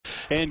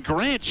and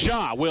Grant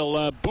Shaw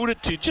will boot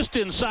it to just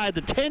inside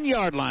the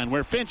 10-yard line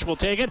where Finch will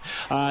take it.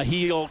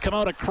 He'll come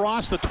out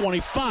across the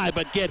 25,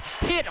 but get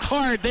hit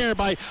hard there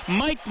by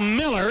Mike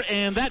Miller,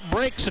 and that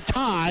breaks a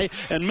tie,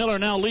 and Miller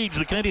now leads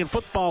the Canadian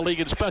Football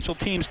League in special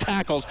teams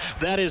tackles.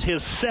 That is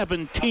his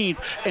 17th,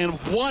 and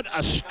what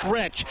a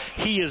stretch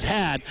he has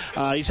had.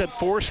 He's had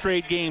 4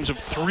 straight games of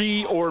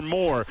 3 or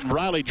more.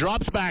 Riley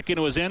drops back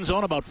into his end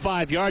zone about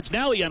 5 yards.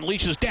 Now he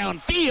unleashes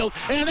downfield,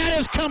 and that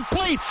is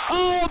complete.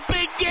 Oh,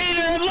 big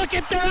gainer, and look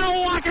at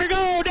Darrell Walker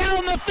go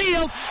down the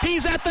field.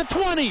 He's at the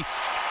 20.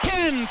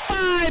 10,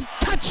 5,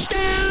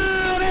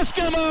 touchdown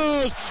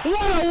Eskimos!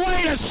 What a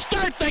way to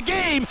start the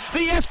game.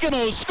 The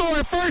Eskimos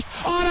score first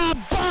on a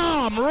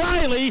bomb.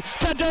 Riley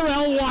to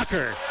Darrell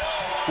Walker.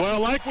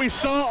 Well, like we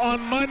saw on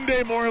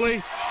Monday,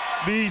 Morley,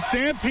 the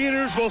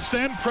Stampeders will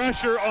send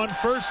pressure on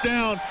first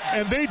down,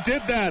 and they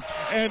did that,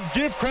 and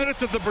give credit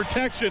to the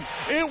protection.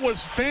 It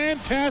was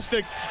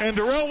fantastic, and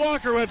Darrell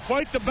Walker had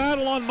quite the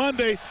battle on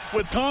Monday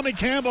with Tommy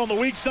Campbell on the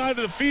weak side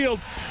of the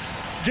field.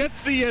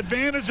 Gets the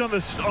advantage on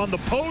the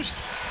post,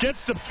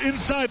 gets the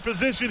inside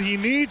position he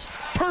needs.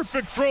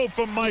 Perfect throw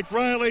from Mike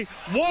Riley.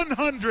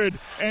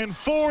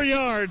 104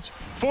 yards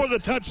for the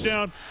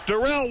touchdown.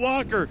 Darrell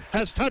Walker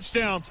has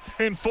touchdowns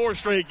in 4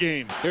 straight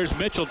games. There's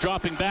Mitchell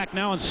dropping back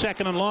now in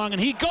 2nd and long,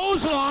 and he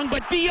goes long,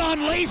 but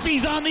Dion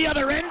Lacey's on the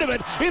other end of it.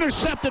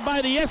 Intercepted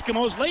by the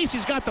Eskimos.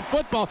 Lacey's got the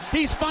football.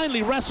 He's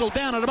finally wrestled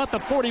down at about the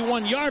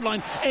 41-yard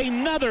line.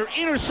 Another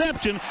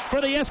interception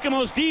for the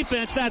Eskimos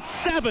defense. That's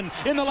 7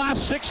 in the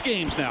last 6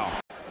 games now.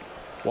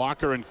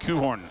 Walker and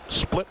Kuhorn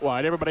split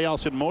wide. Everybody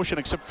else in motion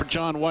except for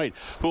John White,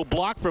 who will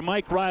block for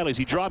Mike Riley as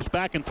he drops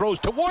back and throws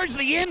towards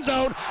the end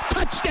zone.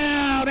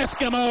 Touchdown,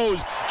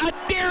 Eskimos.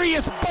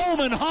 Darius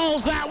Bowman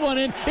hauls that one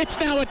in. It's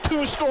now a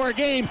 2-score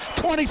game.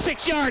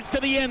 26 yards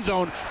to the end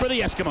zone for the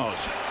Eskimos.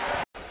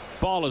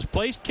 Ball is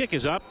placed. Kick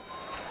is up.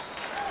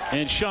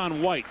 And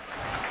Sean White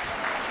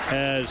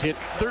has hit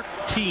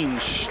 13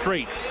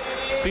 straight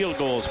field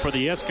goals for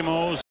the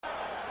Eskimos.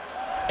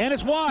 And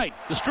it's wide.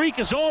 The streak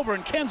is over,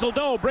 and Kenzel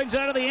Doe brings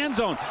it out of the end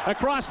zone.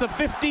 Across the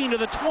 15 to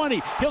the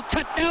 20. He'll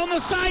cut down the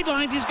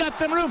sidelines. He's got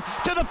some room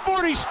to the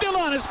 40. Still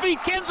on his feet.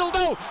 Kenzel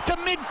Doe to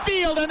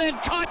midfield, and then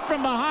caught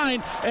from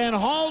behind and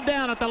hauled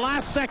down at the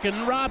last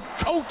second. Rob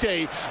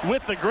Cote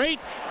with the great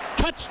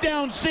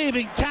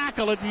touchdown-saving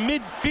tackle at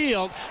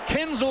midfield.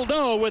 Kenzel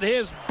Doe with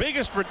his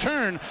biggest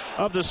return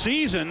of the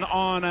season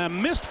on a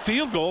missed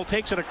field goal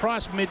takes it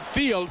across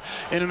midfield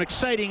in an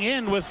exciting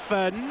end with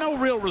no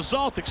real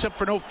result except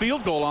for no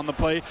field goal on the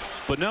play.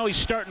 But now he's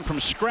starting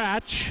from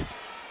scratch,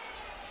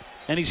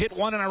 and he's hit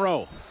 1 in a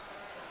row.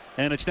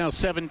 And it's now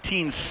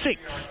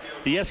 17-6.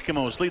 The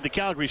Eskimos lead the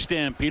Calgary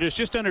Stampeders.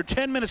 Just under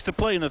 10 minutes to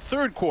play in the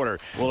 3rd quarter.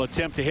 Will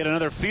attempt to hit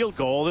another field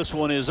goal. This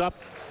one is up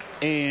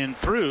and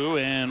through,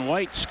 and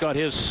White's got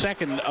his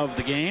 2nd of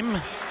the game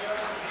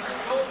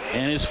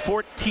and his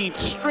 14th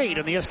straight,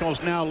 and the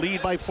Eskimos now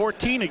lead by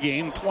 14 a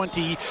game,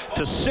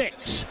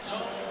 20-6.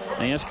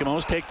 The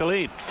Eskimos take the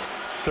lead.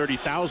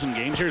 30,000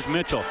 games. Here's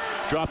Mitchell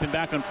dropping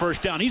back on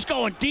first down. He's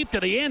going deep to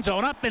the end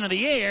zone, up into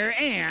the air,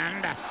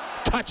 and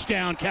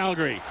touchdown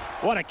Calgary.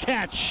 What a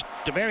catch.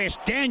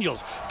 Devarius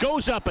Daniels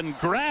goes up and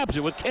grabs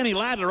it with Kenny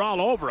Ladler all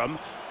over him.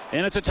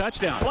 And it's a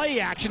touchdown.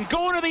 Play action.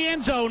 Going to the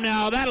end zone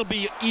now. That'll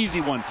be an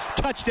easy one.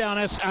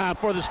 Touchdown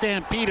for the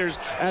Stampeders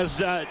as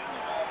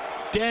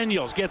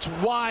Daniels gets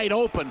wide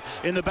open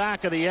in the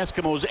back of the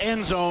Eskimos'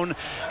 end zone.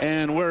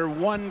 And we're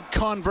 1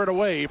 convert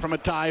away from a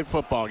tied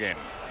football game.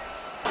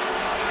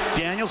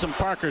 Daniels and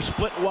Parker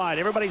split wide.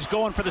 Everybody's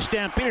going for the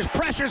Stampeders.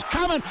 Pressure's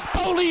coming.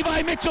 Bo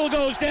Levi Mitchell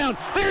goes down.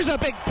 There's a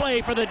big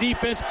play for the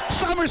defense.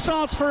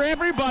 Somersaults for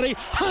everybody.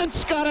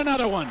 Hunt's got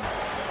another one.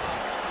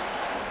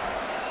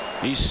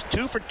 He's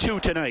 2 for 2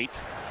 tonight.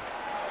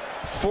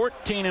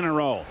 14 in a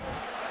row.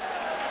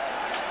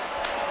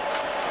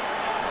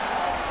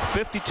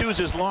 52 is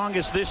his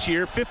longest this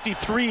year.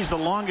 53 is the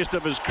longest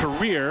of his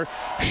career.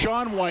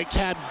 Sean White's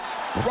had,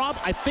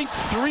 I think,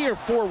 3 or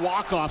 4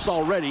 walk-offs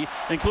already,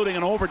 including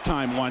an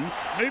overtime one.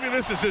 Maybe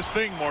this is his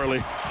thing,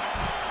 Morley.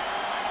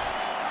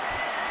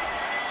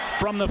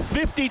 From the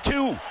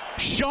 52,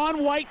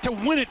 Sean White to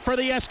win it for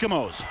the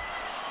Eskimos.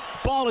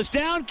 Ball is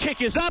down, kick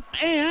is up,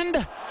 and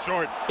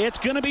short. It's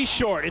going to be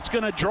short. It's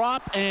going to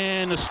drop,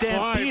 and the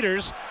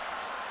Stampeders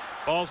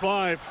ball's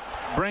live.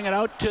 Bring it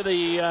out to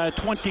the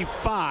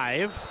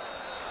 25,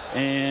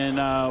 and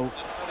well,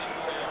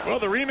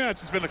 the rematch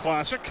has been a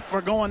classic.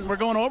 We're going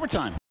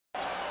overtime.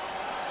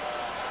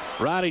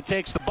 Riley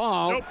takes the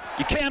ball. Nope.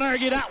 You can't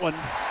argue that one.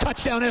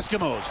 Touchdown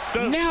Eskimos.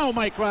 Now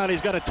Mike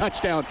Riley's got a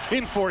touchdown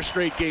in 4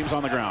 straight games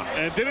on the ground.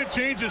 And didn't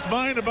change his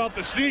mind about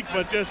the sneak,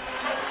 but just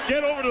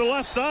get over to the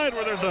left side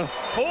where there's a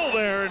hole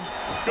there. And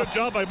good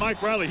job by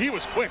Mike Riley. He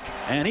was quick.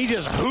 And he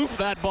just hoofed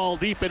that ball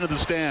deep into the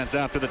stands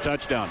after the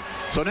touchdown.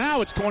 So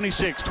now it's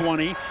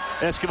 26-20.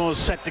 Eskimos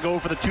set to go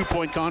for the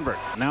 2-point convert.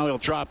 Now he'll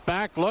drop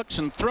back, looks,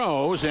 and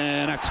throws,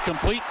 and it's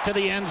complete to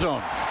the end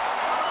zone.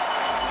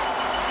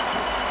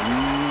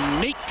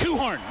 Nate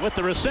Kuhorn with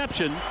the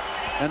reception,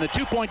 And the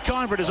 2-point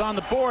convert is on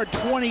the board,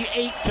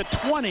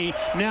 28-20.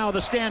 Now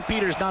the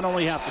Stampeders not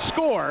only have to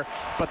score,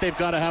 but they've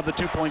got to have the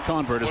 2-point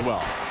convert as well.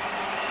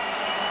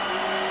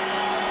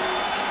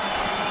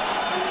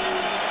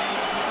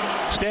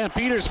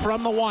 Stampeders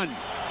from the 1.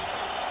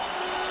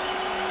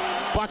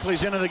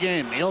 Buckley's into the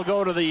game. He'll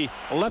go to the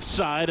left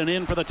side and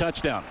in for the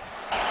touchdown.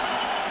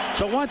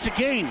 So once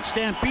again,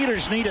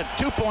 Stampeders need a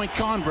 2-point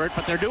convert,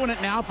 but they're doing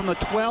it now from the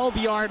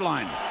 12-yard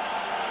line.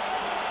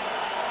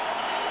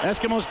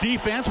 Eskimos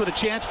defense with a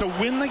chance to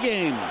win the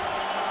game.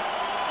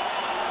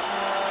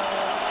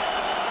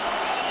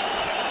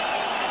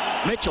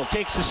 Mitchell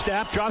takes the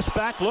step, drops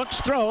back,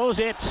 looks, throws.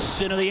 It's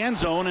into the end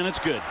zone, and it's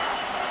good.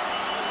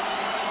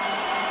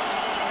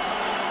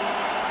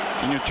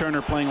 Junior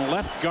Turner playing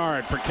left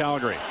guard for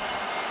Calgary.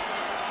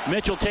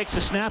 Mitchell takes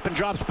the snap and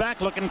drops back,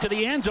 looking to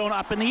the end zone,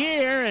 up in the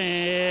air,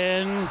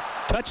 and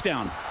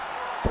touchdown.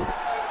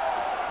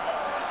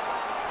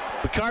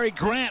 Bakari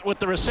Grant with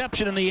the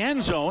reception in the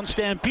end zone.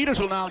 Stampeders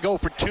will now go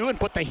for 2 and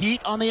put the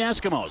heat on the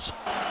Eskimos.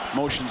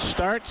 Motion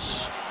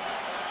starts.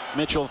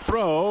 Mitchell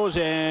throws,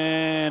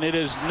 and it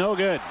is no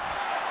good.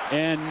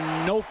 And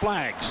no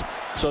flags.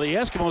 So the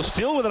Eskimos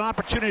still with an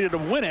opportunity to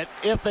win it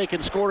if they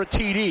can score a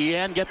TD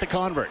and get the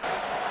convert.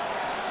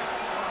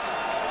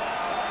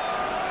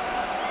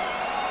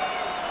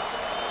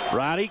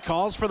 Roddy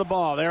calls for the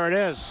ball. There it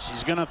is.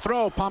 He's going to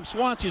throw. Pumps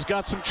once. He's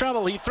got some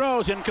trouble. He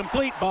throws.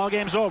 Incomplete. Ball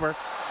game's over.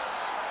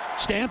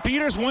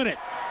 Stampeders win it.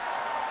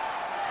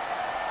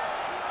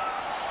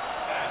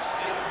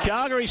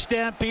 Calgary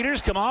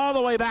Stampeders come all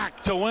the way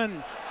back to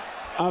win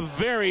a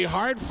very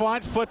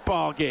hard-fought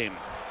football game.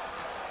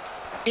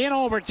 In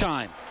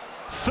overtime,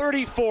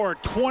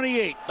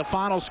 34-28, the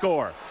final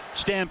score.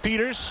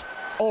 Stampeders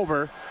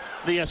over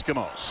the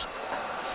Eskimos.